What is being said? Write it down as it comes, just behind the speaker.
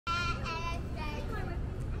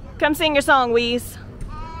Come sing your song, Weez.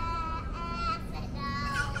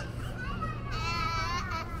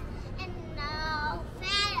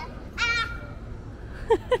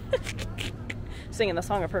 Singing the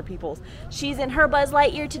song of her peoples. She's in her Buzz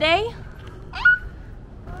Lightyear today.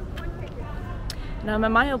 And I'm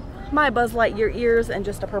in my Buzz Lightyear ears and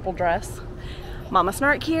just a purple dress. Mama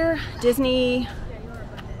Snark here, Disney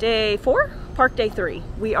day 4, park day 3.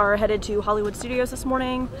 We are headed to Hollywood Studios this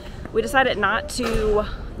morning. We decided not to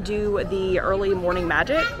do the early morning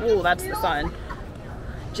magic. Oh, that's the sun.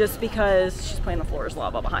 Just because she's playing The Floor is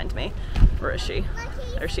Lava behind me. Where is she?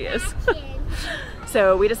 There she is.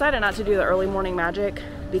 So we decided not to do the early morning magic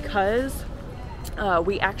because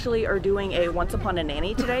we actually are doing a Once Upon a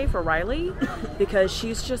Nanny today for Riley because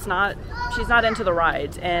she's not into the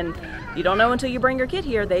rides, and you don't know until you bring your kid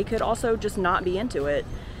here, they could also just not be into it.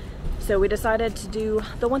 So we decided to do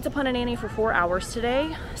the Once Upon a Nanny for 4 hours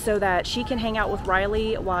today so that she can hang out with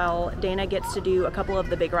Riley while Dayna gets to do a couple of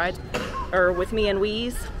the big rides, or with me and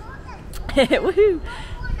Weez. Woohoo!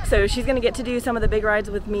 So she's gonna get to do some of the big rides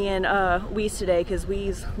with me and Weez today because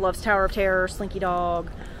Weez loves Tower of Terror, Slinky Dog,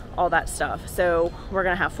 all that stuff. So we're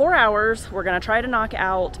gonna have 4 hours. We're gonna try to knock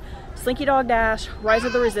out Slinky Dog Dash, Rise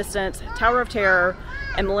of the Resistance, Tower of Terror,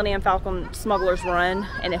 and Millennium Falcon Smuggler's Run.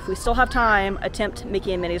 And if we still have time, attempt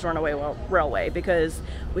Mickey and Minnie's Runaway Railway, because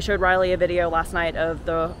we showed Riley a video last night of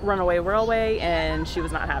the Runaway Railway and she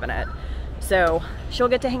was not having it. So she'll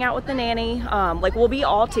get to hang out with the nanny. Like, we'll be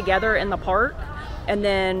all together in the park, and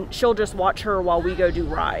then she'll just watch her while we go do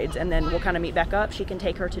rides, and then we'll kind of meet back up. She can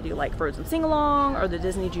take her to do like Frozen Sing-Along or the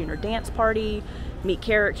Disney Junior Dance Party, meet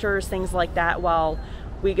characters, things like that, while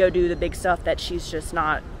we go do the big stuff that she's just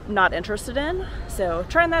not interested in. So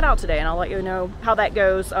trying that out today, and I'll let you know how that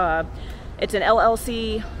goes. It's an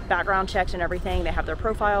LLC, background checked and everything. They have their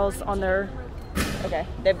profiles on their, okay,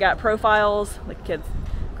 they've got profiles, like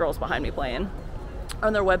girls behind me playing,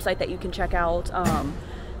 on their website that you can check out.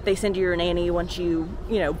 They send you your nanny once you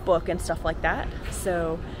book and stuff like that.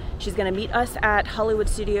 So she's gonna meet us at Hollywood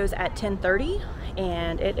Studios at 10:30,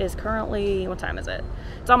 and it is currently, what time is it?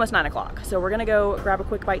 It's almost 9 o'clock. So we're gonna go grab a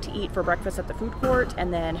quick bite to eat for breakfast at the food court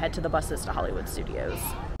and then head to the buses to Hollywood Studios.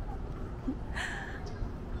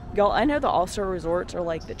 Y'all, I know the All-Star resorts are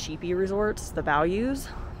like the cheapy resorts, the values,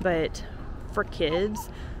 but for kids,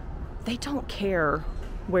 they don't care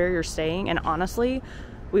where you're staying. And honestly,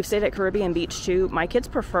 we've stayed at Caribbean Beach too. My kids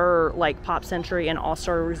prefer like Pop Century and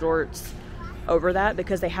All-Star resorts over that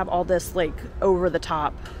because they have all this like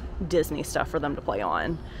over-the-top Disney stuff for them to play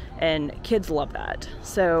on, and kids love that.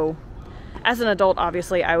 So as an adult,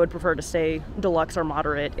 obviously I would prefer to stay deluxe or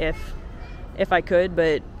moderate if I could,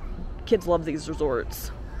 but kids love these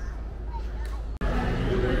resorts.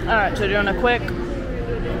 Alright, so doing a quick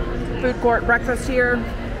food court breakfast here,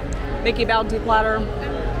 Mickey Bounty platter,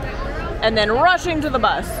 and then rushing to the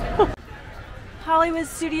bus. Hollywood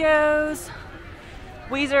Studios.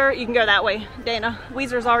 Weezer, you can go that way, Dayna.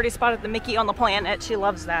 Weezer's already spotted the Mickey on the planet. She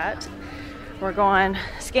loves that. We're going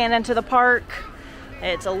scan into the park.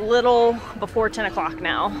 It's a little before 10 o'clock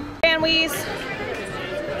now. And Weez.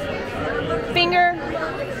 Finger.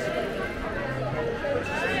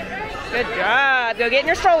 Good job. Go get in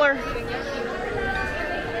your stroller.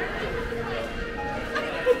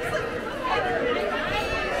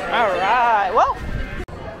 All right, well,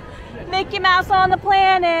 Mickey Mouse on the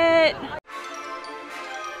planet.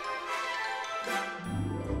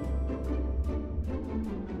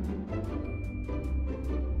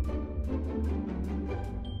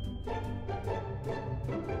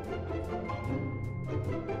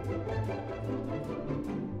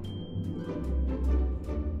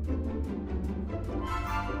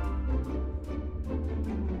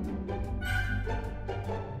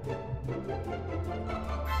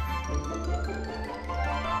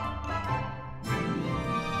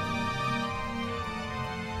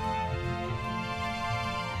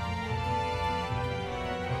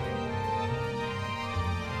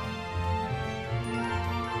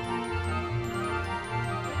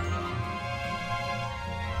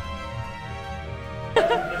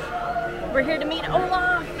 We're here to meet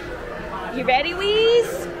Olaf. You ready,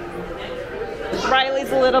 Weez? Riley's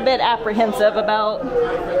a little bit apprehensive about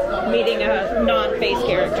meeting a non-face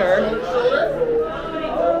character.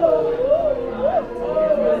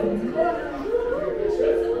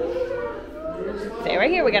 Stay right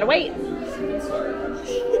here, we gotta wait.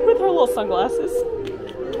 With her little sunglasses.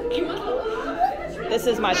 This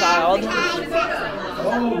is my child.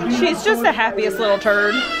 She's just the happiest little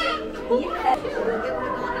turd.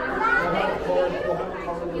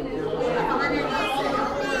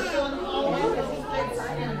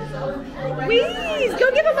 Wee! Please,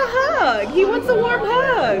 go give him a hug. He wants a warm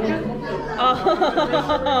hug. Oh.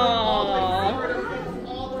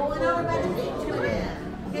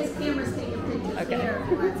 His camera's taking pictures. Okay. There.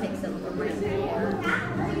 Take some of them.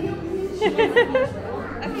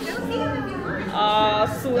 Oh,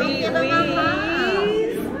 sweet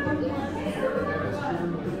Weeze.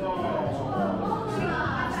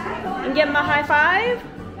 And give him a high five.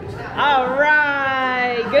 All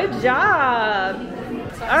right, good job.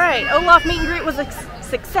 All right, Olaf meet and greet was a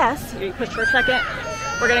success. You push for a second.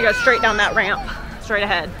 We're gonna go straight down that ramp, straight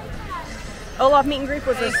ahead. Olaf meet and greet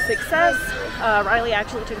was a success. Riley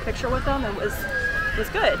actually took a picture with them and was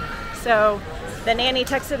good. So the nanny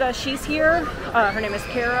texted us, she's here. Her name is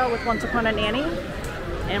Kara with Once Upon a Nanny.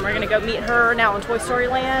 And we're gonna go meet her now in Toy Story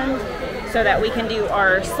Land so that we can do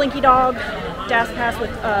our Slinky Dog Dash Pass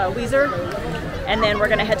with Weezer. And then we're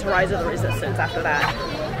gonna head to Rise of the Resistance after that.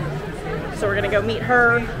 So we're gonna go meet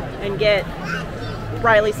her and get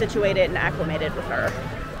Riley situated and acclimated with her.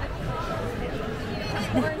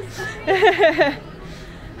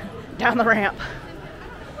 Down the ramp.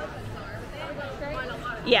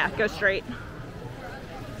 Yeah, go straight.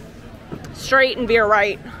 Straight and veer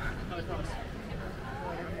right.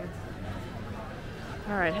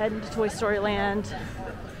 All right, heading to Toy Story Land.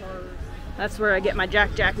 That's where I get my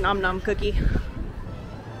Jack Jack Nom Nom cookie.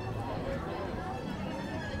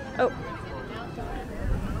 Oh,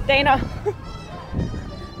 Dayna,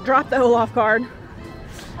 drop the Olaf card.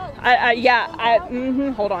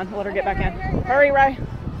 Hold on, let her get back in. Hurry, Ray.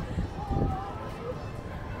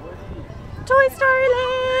 Toy Story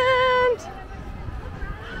Land.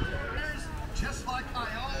 Just like I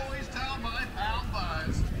always tell my pal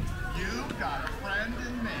Buzz, you've got a friend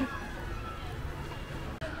in me.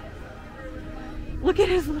 Look at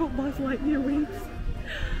his little Buzz Lightyear wings.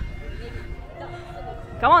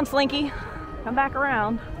 Come on, Slinky. Come back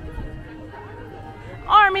around.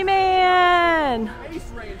 Army Man!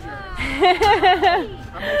 Ace Ranger. I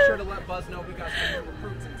made sure to let Buzz know we got some new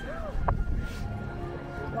recruits in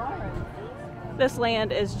town. This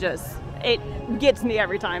land is just, it gets me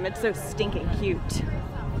every time. It's so stinking cute.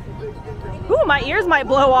 Ooh, my ears might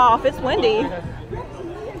blow off. It's windy.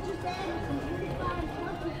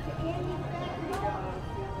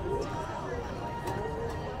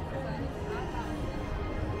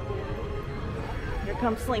 Here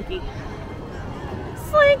comes Slinky.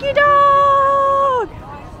 Slinky Dog!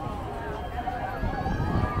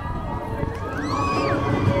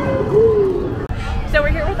 So we're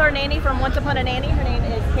here with our nanny from Once Upon a Nanny. Her name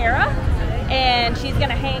is Kara, and she's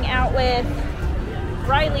gonna hang out with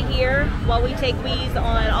Riley here while we take Weeze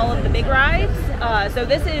on all of the big rides. So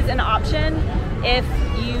this is an option if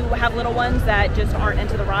you have little ones that just aren't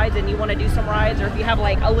into the rides and you want to do some rides, or if you have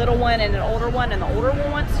like a little one and an older one and the older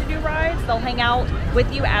one wants to do rides, they'll hang out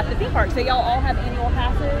with you at the theme park. So y'all all have annual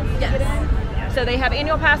passes to get in? So they have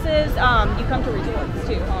annual passes. You come to resorts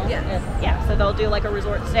too, huh? Yes. Yeah, so they'll do like a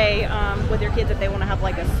resort stay with your kids if they want to have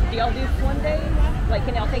like a, do y'all do swim days? Like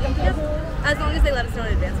can y'all take them to the pool? As long as they let us know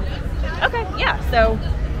in advance. Okay, yeah, so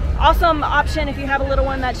awesome option if you have a little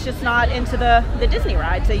one that's just not into the Disney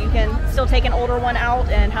ride, so you can still take an older one out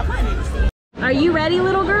and have fun. Are you ready,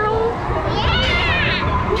 little girl?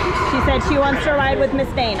 Yeah! She said she wants to ride with Miss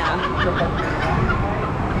Dayna.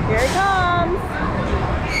 Here it comes.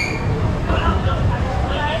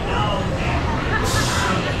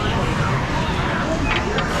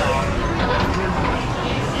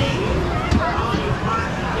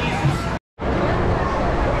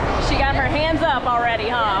 She got her hands up already,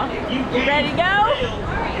 huh? You ready to go?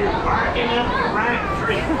 You're barking up the right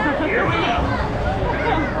tree. Here we go.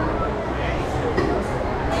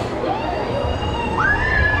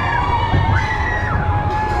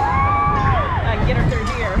 I can get her through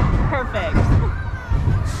here. Perfect.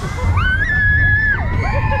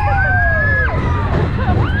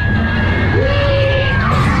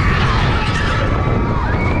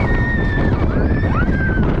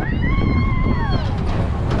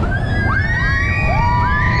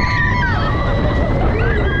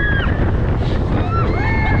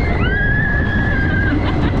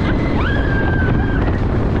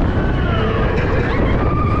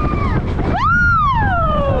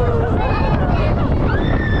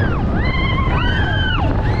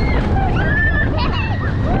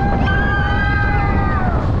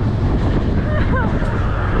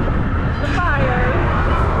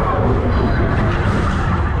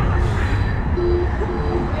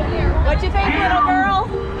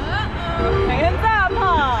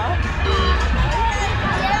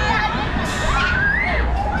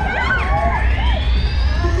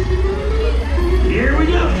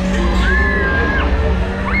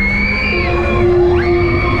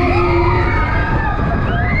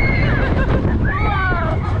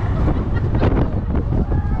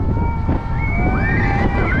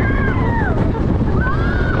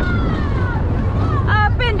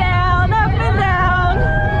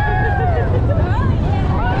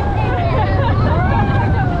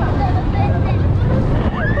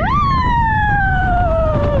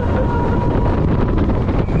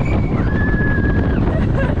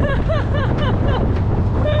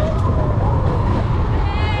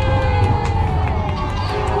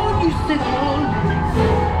 You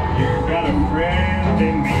got a friend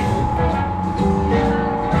in me.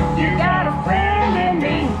 You got a friend in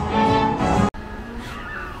me.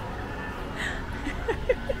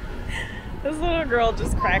 This little girl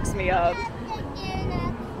just cracks me up.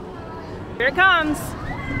 Here it comes.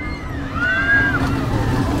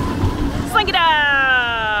 Slinky Dog!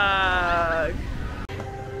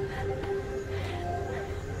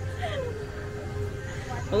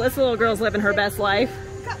 Well, this little girl's living her best life.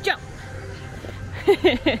 Jump!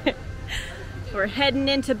 We're heading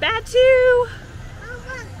into Batu.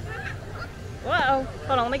 Whoa,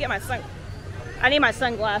 hold on, let me get my I need my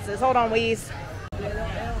sunglasses. Hold on, Weez.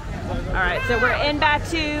 All right, so we're in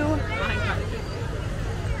Batu.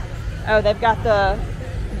 Oh, they've got the,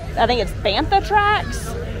 I think it's Bantha tracks.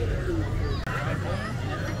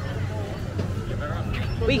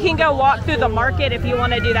 We can go walk through the market if you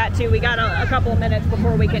want to do that too. We got a couple of minutes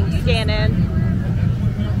before we can scan in.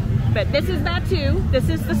 But this is Batu. This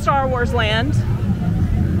is the Star Wars land.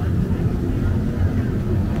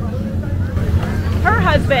 Her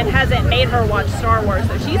husband hasn't made her watch Star Wars,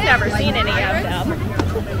 so she's never seen any of them.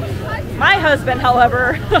 My husband,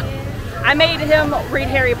 however, I made him read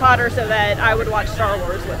Harry Potter so that I would watch Star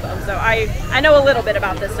Wars with him. So I know a little bit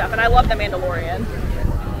about this stuff, and I love The Mandalorian.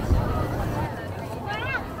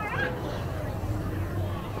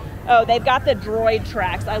 Oh, they've got the droid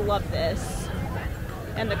tracks. I love this.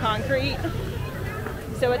 And the concrete.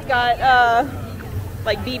 So it's got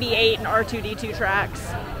like BB-8 and R2-D2 tracks.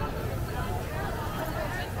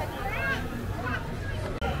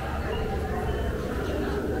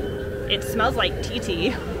 It smells like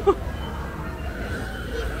TT.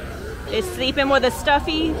 Is sleeping with a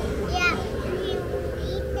stuffy? Yeah.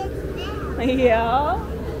 Yeah.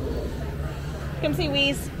 Come see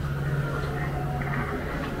Weez.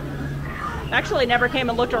 Actually never came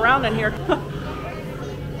and looked around in here.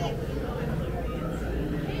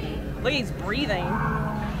 Look, he's breathing.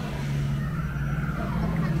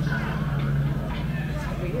 It's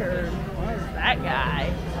weird. What is that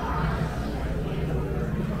guy?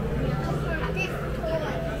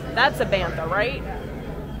 That's a bantha, right?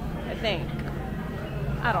 I think.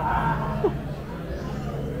 I don't know.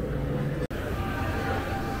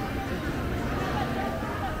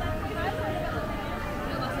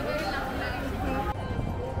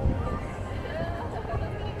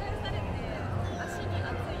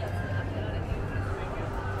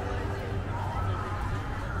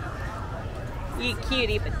 You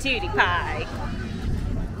cutie patootie pie.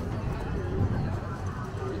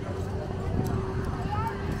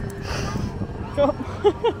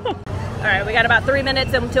 Alright, we got about 3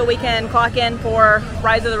 minutes until we can clock in for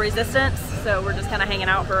Rise of the Resistance. So we're just kind of hanging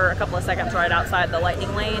out for a couple of seconds right outside the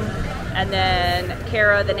lightning lane. And then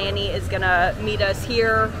Kara, the nanny, is going to meet us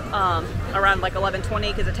here around like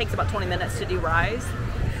 11:20 because it takes about 20 minutes to do Rise.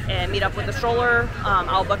 And meet up with the stroller.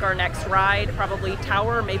 I'll book our next ride, probably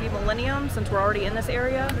Tower, maybe Millennium, since we're already in this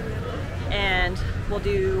area. And we'll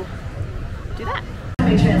do that.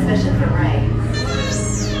 Transmission from Ray.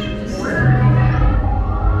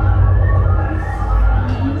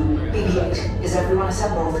 BB-8, is everyone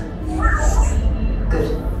assembled? Good.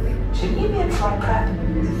 Shouldn't you be in flight prep?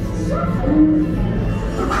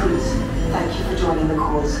 Recruits, thank you for joining the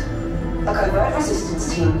cause. A covert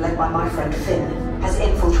resistance team led by my friend Finn has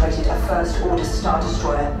infiltrated a First-Order Star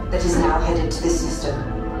Destroyer that is now headed to this system.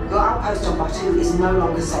 Your outpost on Batu is no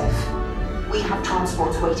longer safe. We have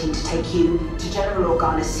transports waiting to take you to General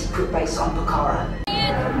Organa's secret base on Pucara.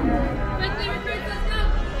 Quickly, recruits, let's go!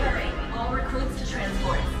 Hurry, all recruits to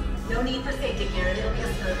transport. No need for safety gear, it'll be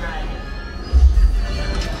a smooth ride.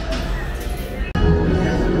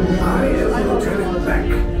 I am Lieutenant Beck.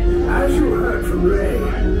 As you heard from Ray,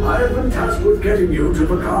 I have been tasked with getting you to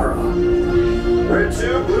Pucara. Red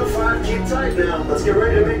 2, Blue 5, keep tight now. Let's get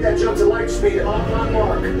ready to make that jump to light speed on my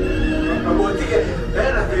mark.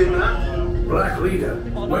 Black Leader,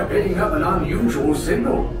 we're picking up an unusual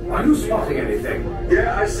signal. Are you spotting anything?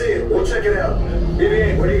 Yeah, I see it. We'll check it out.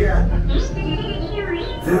 BB-8, what do you got?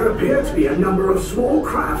 There appear to be a number of small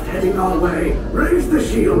craft heading our way. Raise the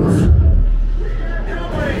shields.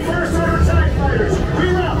 First Order TIE fighters!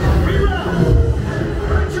 Reroute! Reroute!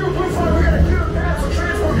 Red 2, Blue 5, we got a clear path so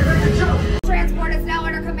transport can make the jump! Transport is now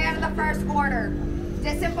under command of the First Order.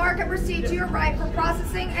 Disembark and proceed to your right for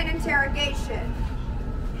processing and interrogation.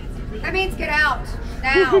 That means get out,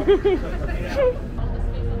 now.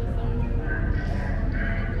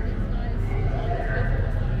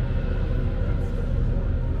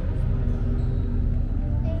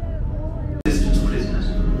 Resistance prisoners.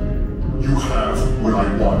 You have what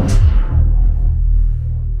I want.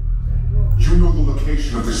 You know the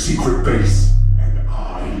location of the secret base, and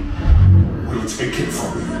I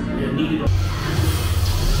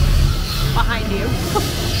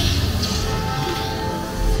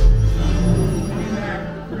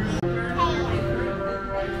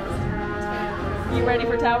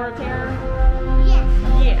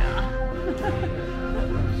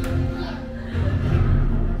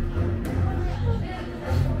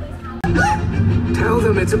Tell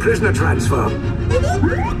them it's a prisoner transfer.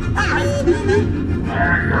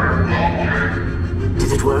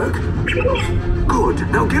 Did it work? Good.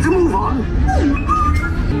 Now get a move on.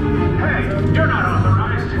 Hey, you're not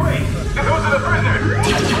authorized. Wait, those are the prisoners.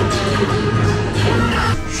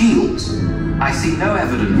 Shields. I see no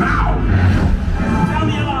evidence. Now! Sound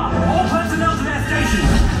the alarm! All personnel to their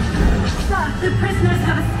stations! Sir, the prisoners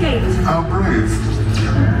have escaped. How brave,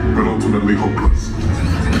 but ultimately hopeless.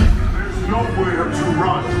 There's nowhere to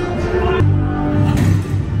run.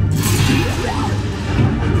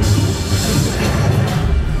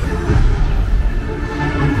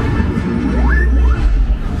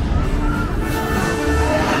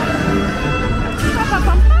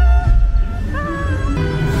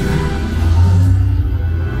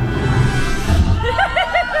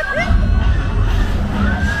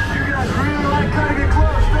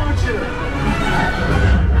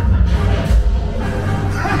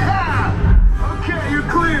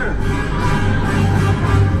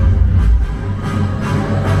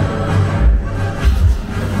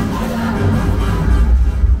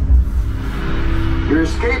 Your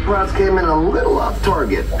escape routes came in a little off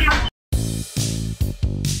target.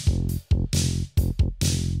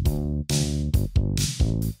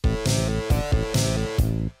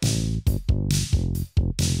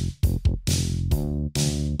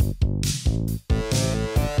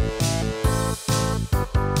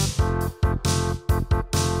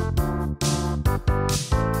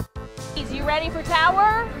 You ready for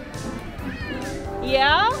tower?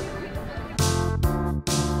 Yeah?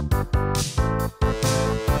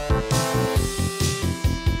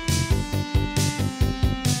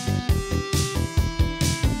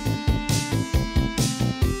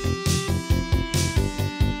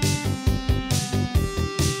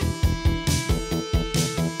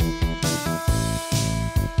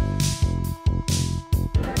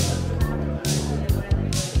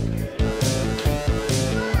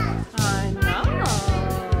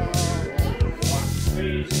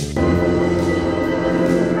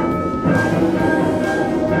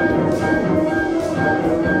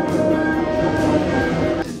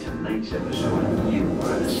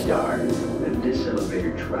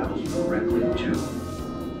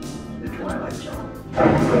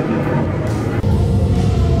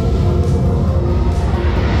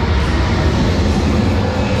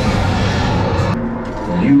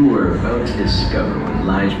 You are about to discover what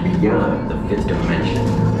lies beyond the fifth dimension,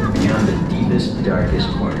 beyond the deepest, darkest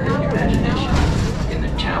corner of your imagination, in the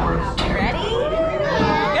Tower of Terror. Ready?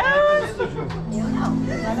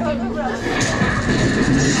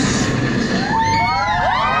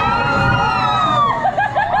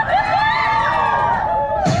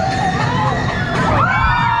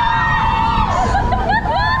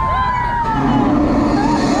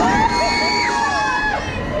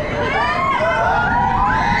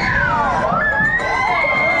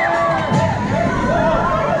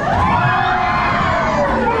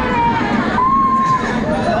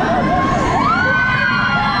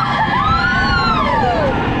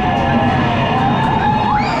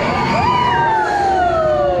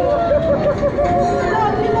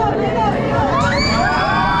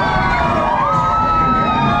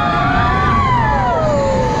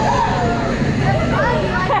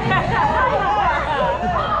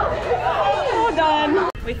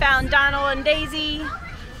 We found Donald and Daisy.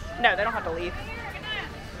 No, they don't have to leave.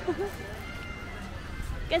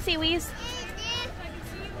 Can see Weez.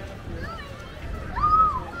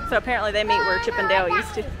 So apparently they meet where Chip and Dale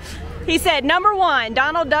used to. He said number one,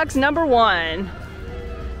 Donald Duck's number one.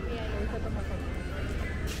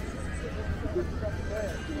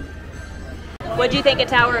 What'd you think of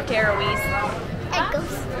Tower of Terror, Weez? It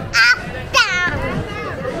goes up,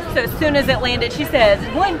 down. So as soon as it landed, she says,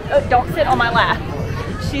 don't sit on my lap.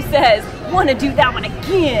 She says, want to do that one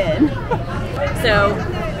again. So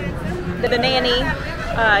the nanny,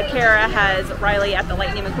 Kara, has Riley at the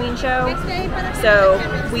Lightning McQueen show. So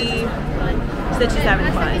we said she's having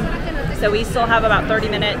fun. So we still have about 30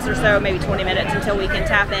 minutes or so, maybe 20 minutes until we can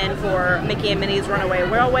tap in for Mickey and Minnie's Runaway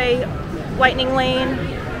Railway Lightning Lane.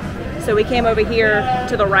 So we came over here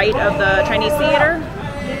to the right of the Chinese theater.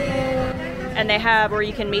 And they have where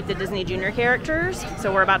you can meet the Disney Junior characters.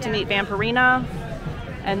 So we're about to meet Vampirina.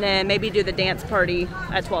 And then maybe do the dance party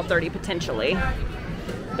at 12:30 potentially.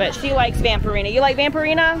 But she likes Vampirina. You like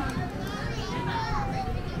Vampirina?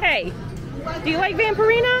 Hey, do you like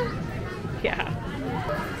Vampirina? Yeah.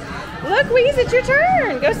 Look, Weez, it's your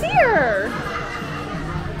turn. Go see her.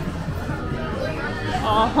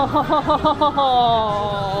 Oh,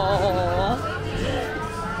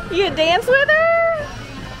 You dance with her?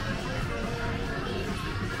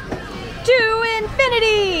 To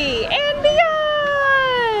infinity and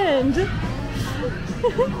beyond!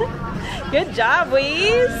 Good job,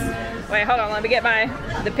 Weeze. Wait, hold on, let me get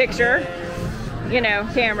the picture. You know,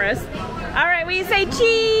 cameras. All right, Weeze, say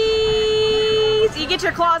cheese! You get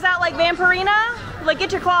your claws out like Vampirina? Like,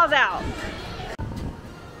 get your claws out.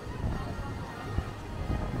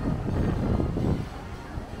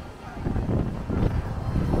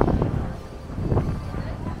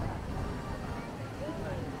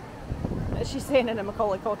 She's standing in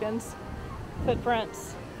Macaulay Culkin's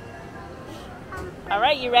footprints. All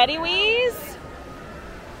right, you ready, Weeze?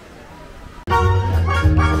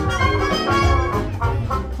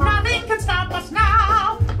 Nothing can stop us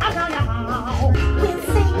now. I'll tell you how. We'll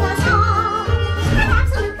sing a song, and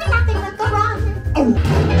absolutely nothing will go wrong.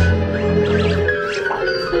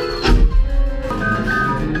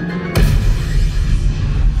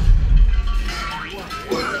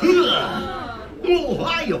 Oh,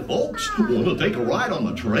 hiya, folks. Want to take a ride on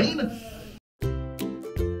the train?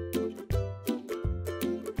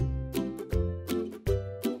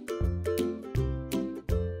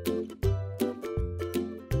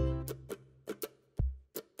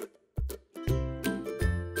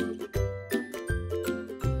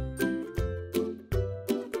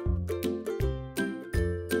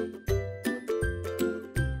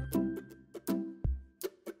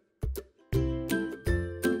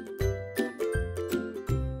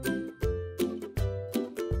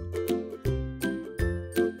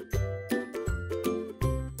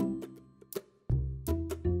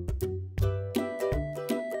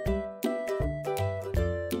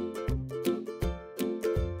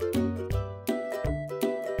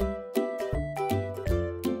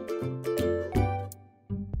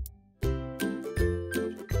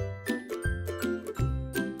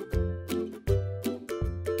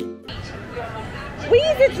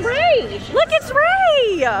 Weeze, it's Ray! Look, it's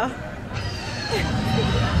Ray!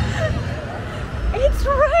 It's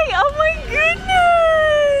Ray! Oh my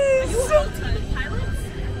goodness!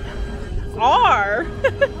 Are?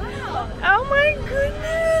 Oh my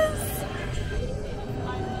goodness!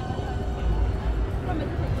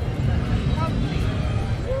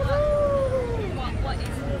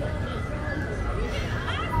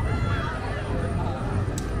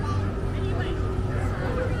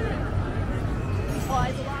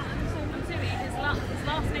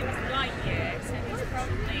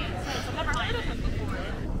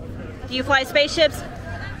 Do you fly spaceships?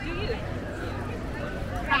 Do you?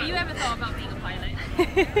 Have you ever thought about being a pilot?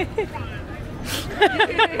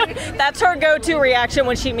 That's her go-to reaction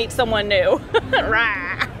when she meets someone new.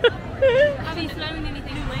 Rah. Have you flown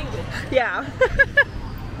anything new? Yeah.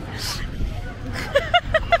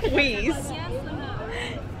 Weeze. Yes or no?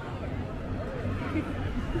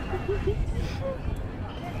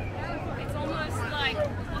 It's almost like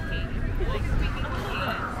cooking, like speaking to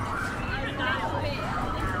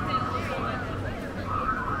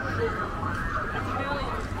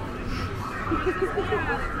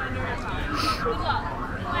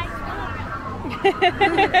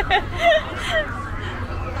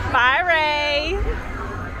Bye, Ray.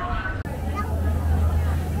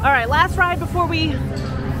 All right, last ride before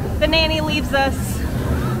the nanny leaves us.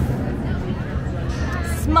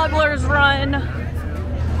 Smuggler's Run.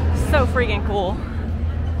 So freaking cool.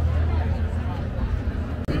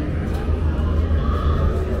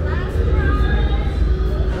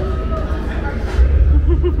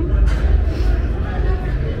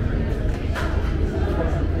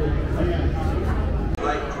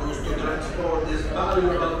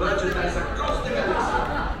 Valuable merchandise across the galaxy.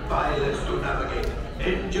 Pilots to navigate,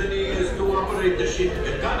 engineers to operate the ship,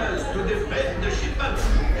 and gunners to defend the shipment.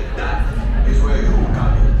 And that is where you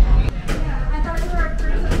come in. I thought you were a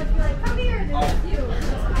person that would be like, come here, and then you.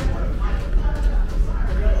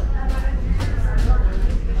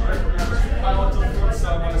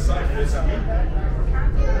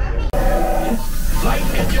 Flight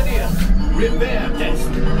engineer, repair test.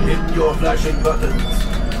 Hit your flashing buttons.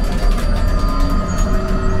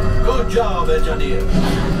 Good job, engineer.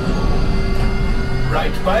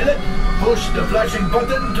 Right, pilot, push the flashing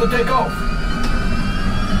button to take off.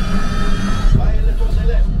 Pilot on the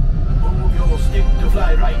left, move your stick to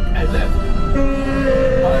fly right and left.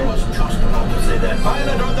 I was just about to say that.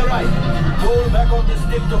 Pilot on the right, pull back on the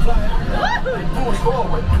stick to fly out and push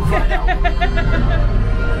forward to fly out.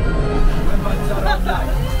 Weapons are online.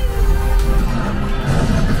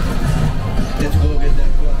 Let's go get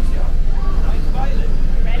that glass yard. Right, pilot.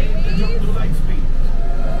 Jump to light speed.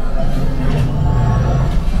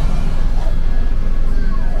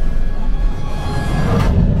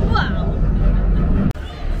 Wow.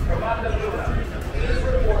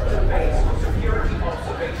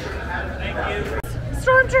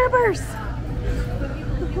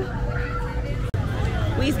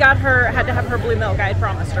 got her, had to have her blue milk. I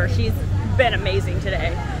promised her. She's been amazing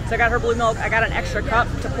today. So I got her blue milk. I got an extra cup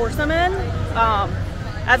to pour some in.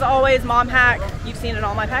 As always, mom hack, you've seen in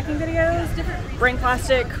all my packing videos, bring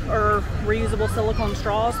plastic or reusable silicone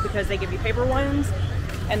straws because they give you paper ones,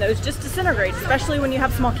 and those just disintegrate, especially when you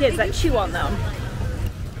have small kids that chew on them.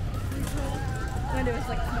 When it was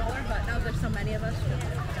like smaller, but now there's so many of us.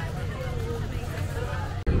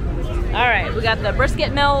 All right, we got the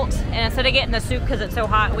brisket melt, and instead of getting the soup because it's so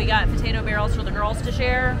hot, we got potato barrels for the girls to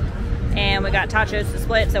share, and we got tachos to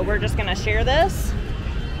split, so we're just gonna share this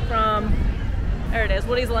from, there it is,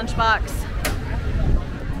 Woody's Lunchbox.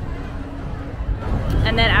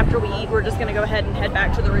 And then after we eat, we're just gonna go ahead and head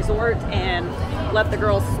back to the resort and let the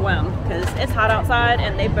girls swim because it's hot outside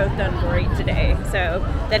and they've both done great today. So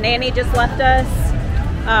the nanny just left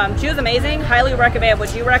us. She was amazing, highly recommend.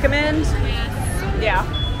 Would you recommend? Yeah.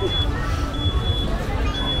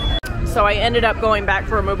 So I ended up going back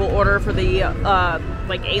for a mobile order for the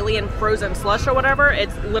like alien frozen slush or whatever.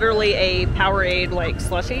 It's literally a Powerade like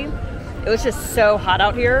slushie. It was just so hot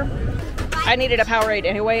out here. I needed a Powerade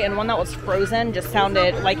anyway, and one that was frozen just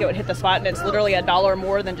sounded like it would hit the spot, and it's literally $1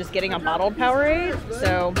 more than just getting a bottled Powerade.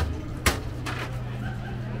 So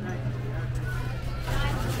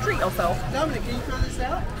treat yourself. Dominic, can you throw this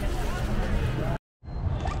out?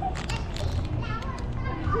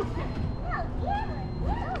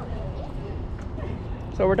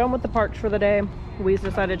 So we're done with the parks for the day. Weezer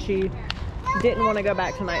decided she didn't want to go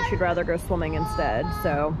back tonight. She'd rather go swimming instead.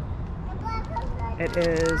 So it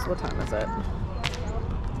is, what time is it?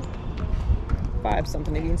 5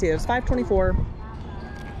 something. If you can see, it's 5:24.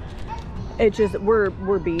 It's just,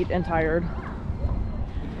 we're beat and tired.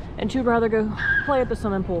 And she'd rather go play at the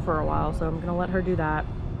swimming pool for a while. So I'm going to let her do that.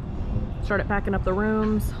 Started packing up the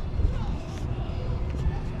rooms.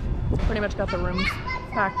 Pretty much got the rooms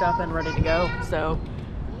packed up and ready to go. So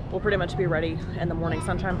we'll pretty much be ready in the morning.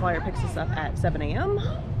 Sunshine Flyer picks us up at 7 a.m.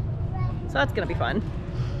 So that's gonna be fun.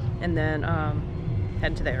 And then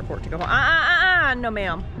head to the airport to go home. No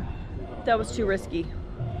ma'am. That was too risky.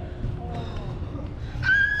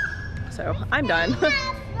 So I'm done.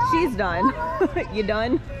 She's done. You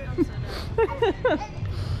done?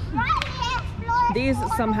 These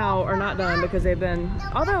somehow are not done because they've been,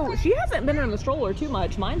 although she hasn't been in the stroller too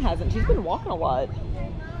much. Mine hasn't. She's been walking a lot.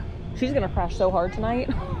 She's gonna crash so hard tonight.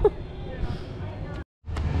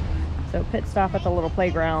 So pit stop at the little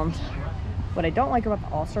playground. What I don't like about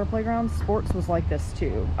the All-Star playground, sports was like this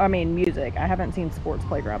too. I mean, music. I haven't seen sports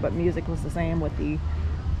playground, but music was the same with the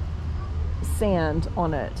sand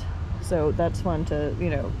on it. So that's fun to, you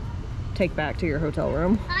know, take back to your hotel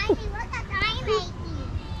room.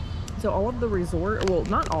 So all of the resort, well,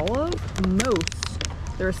 not all of, most,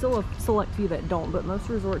 there are still a select few that don't, but most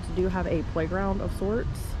resorts do have a playground of sorts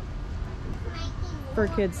for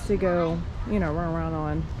kids to go, you know, run around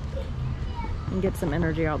on and get some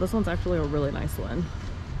energy out. This one's actually a really nice one.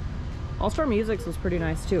 All-Star Music's was pretty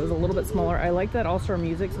nice too. It was a little bit smaller. I like that All-Star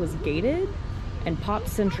Music's was gated and Pop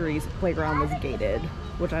Century's playground was gated,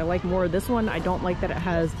 which I like more. This one, I don't like that it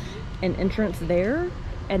has an entrance there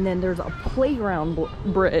and then there's a playground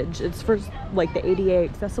bridge. It's for like the ADA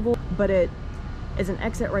accessible, but it is an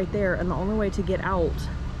exit right there, and the only way to get out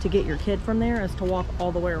to get your kid from there is to walk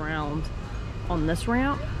all the way around on this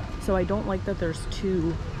ramp. So I don't like that there's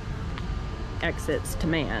 2 exits to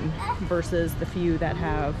man versus the few that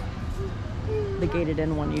have the gated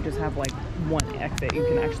in one. You just have like 1 exit. You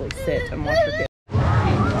can actually sit and watch your kid.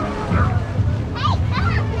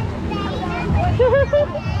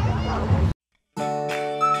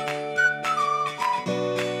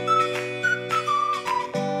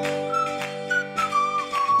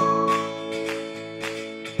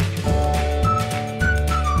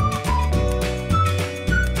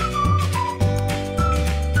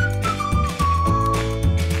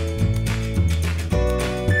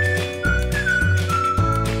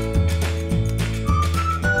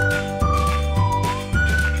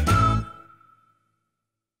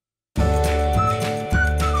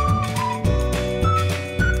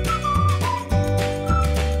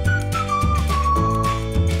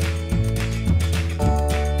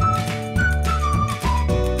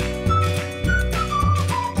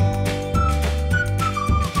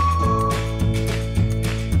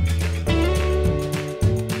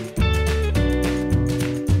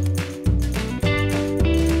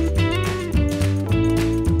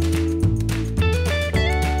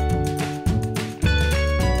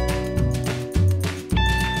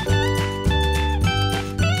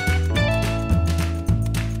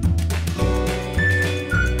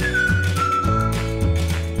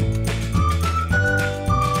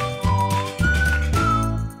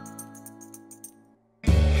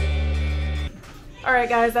 Alright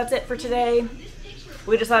guys, that's it for today.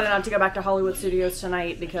 We decided not to go back to Hollywood Studios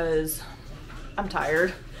tonight because I'm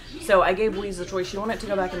tired. So I gave Weezer the choice. She wanted to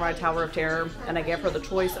go back and ride Tower of Terror, and I gave her the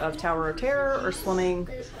choice of Tower of Terror or swimming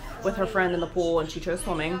with her friend in the pool, and she chose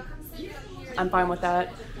swimming. I'm fine with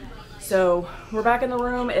that. So we're back in the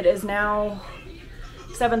room. It is now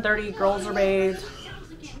 7:30. Girls are bathed.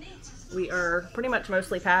 We are pretty much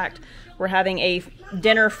mostly packed. We're having a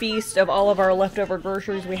dinner feast of all of our leftover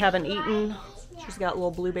groceries we haven't eaten. She's got little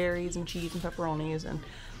blueberries and cheese and pepperonis and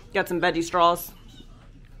got some veggie straws.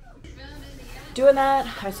 Doing that,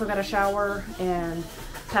 I still got to shower and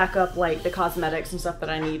pack up like the cosmetics and stuff that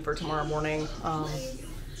I need for tomorrow morning.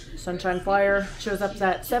 Sunshine Flyer shows up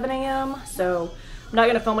at 7 a.m. so I'm not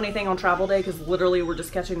going to film anything on travel day because literally we're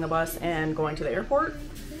just catching the bus and going to the airport.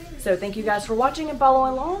 So thank you guys for watching and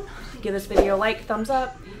following along. Give this video a like, thumbs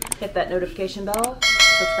up, hit that notification bell,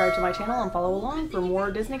 subscribe to my channel, and follow along for more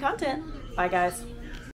Disney content. Bye guys.